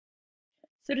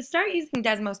So to start using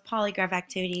Desmos Polygraph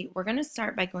activity, we're going to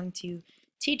start by going to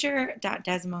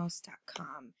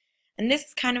teacher.desmos.com. And this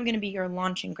is kind of going to be your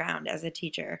launching ground as a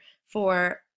teacher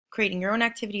for creating your own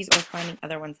activities or finding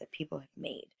other ones that people have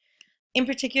made. In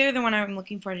particular, the one I'm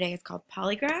looking for today is called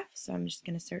Polygraph, so I'm just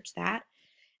going to search that.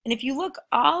 And if you look,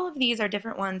 all of these are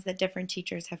different ones that different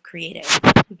teachers have created.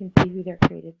 You can see who they're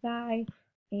created by,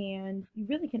 and you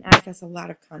really can access a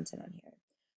lot of content on here.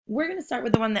 We're going to start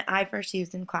with the one that I first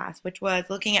used in class, which was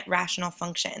looking at rational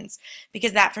functions,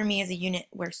 because that for me is a unit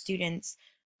where students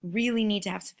really need to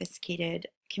have sophisticated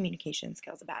communication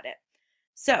skills about it.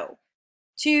 So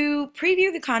to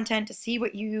preview the content to see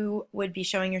what you would be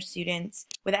showing your students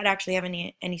without actually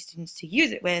having any students to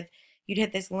use it with, you'd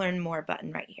hit this Learn More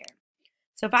button right here.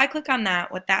 So if I click on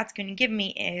that, what that's going to give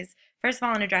me is, first of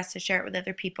all, an address to share it with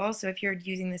other people. So if you're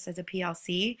using this as a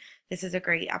PLC, this is a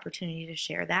great opportunity to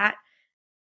share that.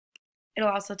 It'll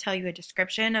also tell you a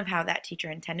description of how that teacher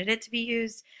intended it to be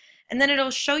used. And then it'll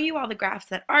show you all the graphs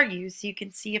that are used so you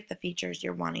can see if the features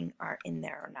you're wanting are in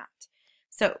there or not.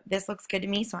 So this looks good to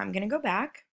me, so I'm going to go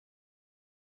back.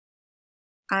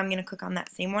 I'm going to click on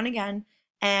that same one again.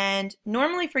 And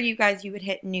normally for you guys, you would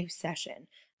hit New Session.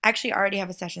 I actually already have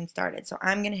a session started, so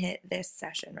I'm going to hit this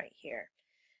session right here.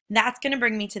 That's going to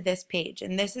bring me to this page,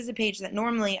 and this is a page that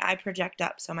normally I project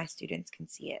up so my students can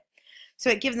see it. So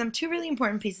it gives them two really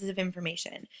important pieces of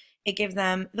information. It gives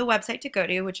them the website to go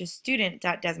to, which is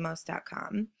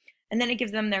student.desmos.com, and then it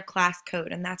gives them their class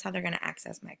code, and that's how they're going to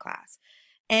access my class.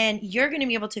 And you're going to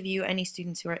be able to view any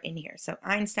students who are in here. So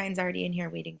Einstein's already in here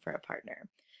waiting for a partner.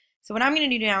 So what I'm going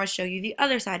to do now is show you the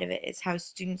other side of it, is how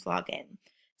students log in.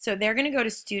 So they're going to go to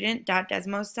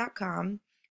student.desmos.com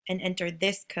and enter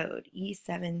this code,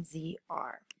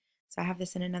 E7ZR. So I have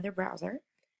this in another browser.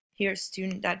 Here's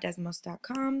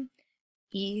student.desmos.com,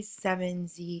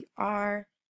 E7ZR,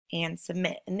 and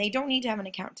submit. And they don't need to have an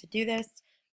account to do this.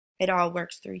 It all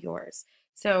works through yours.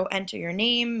 So enter your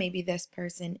name. Maybe this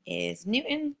person is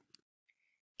Newton,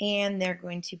 and they're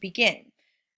going to begin.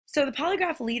 So the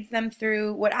polygraph leads them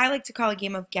through what I like to call a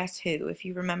game of Guess Who, if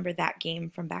you remember that game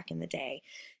from back in the day.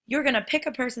 You're going to pick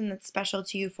a person that's special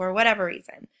to you for whatever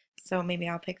reason. So maybe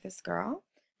I'll pick this girl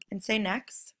and say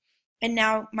next. And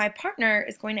now my partner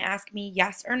is going to ask me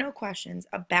yes or no questions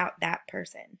about that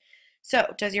person.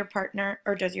 So does your partner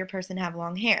or does your person have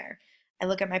long hair? I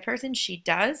look at my person, she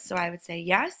does, so I would say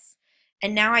yes.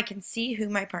 And now I can see who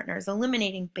my partner is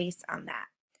eliminating based on that.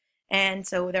 And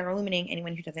so they're eliminating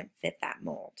anyone who doesn't fit that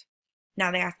mold.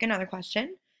 Now they ask another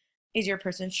question. Is your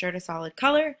person's shirt a solid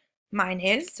color? Mine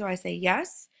is, so I say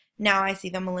yes. Now I see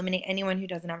them eliminate anyone who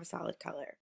doesn't have a solid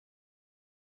color.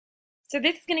 So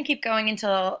this is going to keep going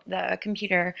until the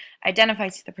computer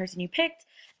identifies the person you picked,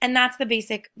 and that's the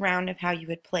basic round of how you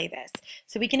would play this.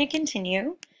 So we can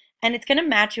continue, and it's going to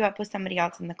match you up with somebody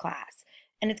else in the class.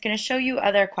 And it's going to show you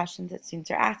other questions that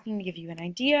students are asking to give you an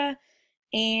idea.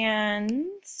 And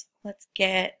let's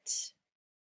get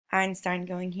Einstein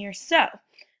going here. So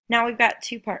now we've got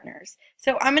two partners.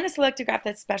 So I'm going to select a graph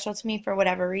that's special to me for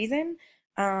whatever reason.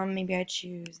 Maybe I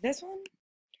choose this one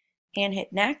and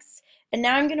hit next. And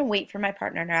now I'm going to wait for my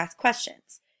partner to ask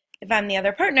questions. If I'm the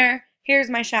other partner, here's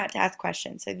my shot to ask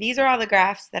questions. So these are all the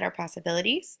graphs that are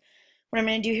possibilities. What I'm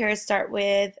going to do here is start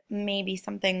with maybe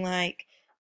something like,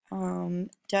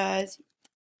 does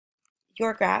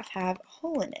your graph have a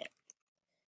hole in it?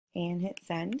 And hit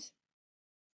send.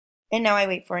 And now I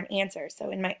wait for an answer.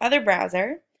 So in my other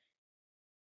browser,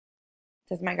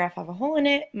 does my graph have a hole in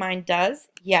it? Mine does,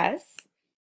 yes.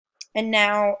 And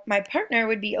now my partner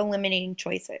would be eliminating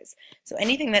choices. So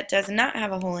anything that does not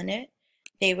have a hole in it,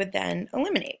 they would then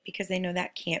eliminate because they know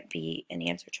that can't be an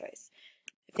answer choice.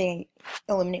 If they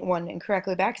eliminate one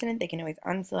incorrectly by accident, they can always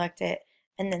unselect it,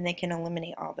 and then they can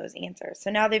eliminate all those answers. So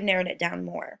now they've narrowed it down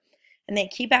more. And they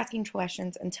keep asking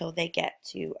questions until they get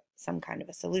to some kind of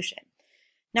a solution.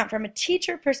 Now, from a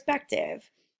teacher perspective,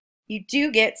 you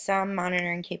do get some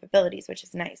monitoring capabilities, which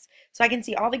is nice. So I can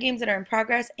see all the games that are in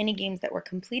progress, any games that were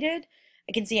completed.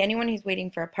 I can see anyone who's waiting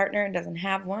for a partner and doesn't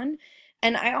have one.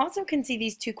 And I also can see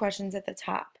these two questions at the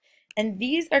top. And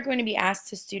these are going to be asked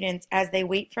to students as they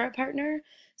wait for a partner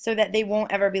so that they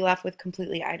won't ever be left with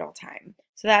completely idle time.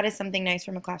 So that is something nice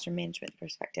from a classroom management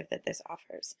perspective that this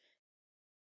offers.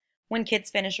 When kids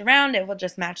finish a round, it will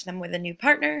just match them with a new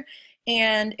partner,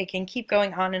 and it can keep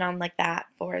going on and on like that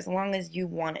for as long as you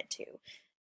want it to.